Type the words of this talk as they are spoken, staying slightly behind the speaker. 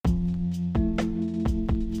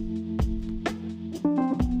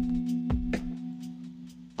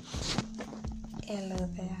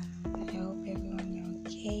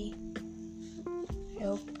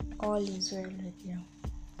all is well with you.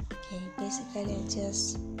 Okay, basically I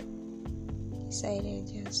just decided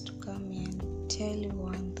just to come here and tell you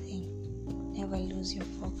one thing. Never lose your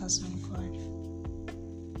focus on God.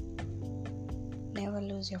 Never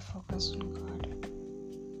lose your focus on God.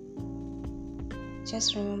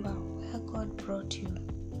 Just remember where God brought you.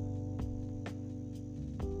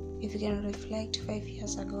 If you can reflect 5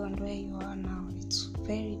 years ago and where you are now, it's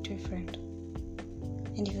very different.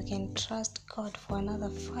 And if you can trust God for another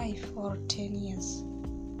 5 or 10 years,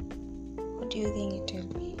 what do you think it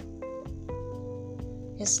will be?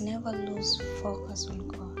 Just never lose focus on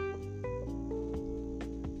God.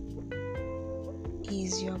 He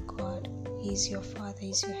is your God. He is your Father. He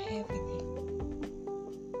is your everything.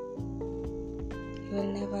 He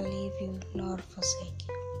will never leave you nor forsake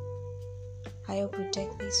you. I hope you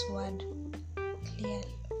take this word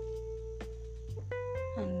clearly,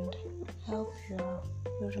 and I hope you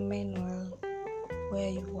remain well where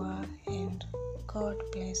you are, and God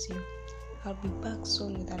bless you. I'll be back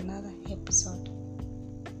soon with another episode.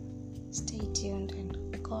 Stay tuned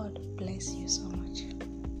and God bless you so much.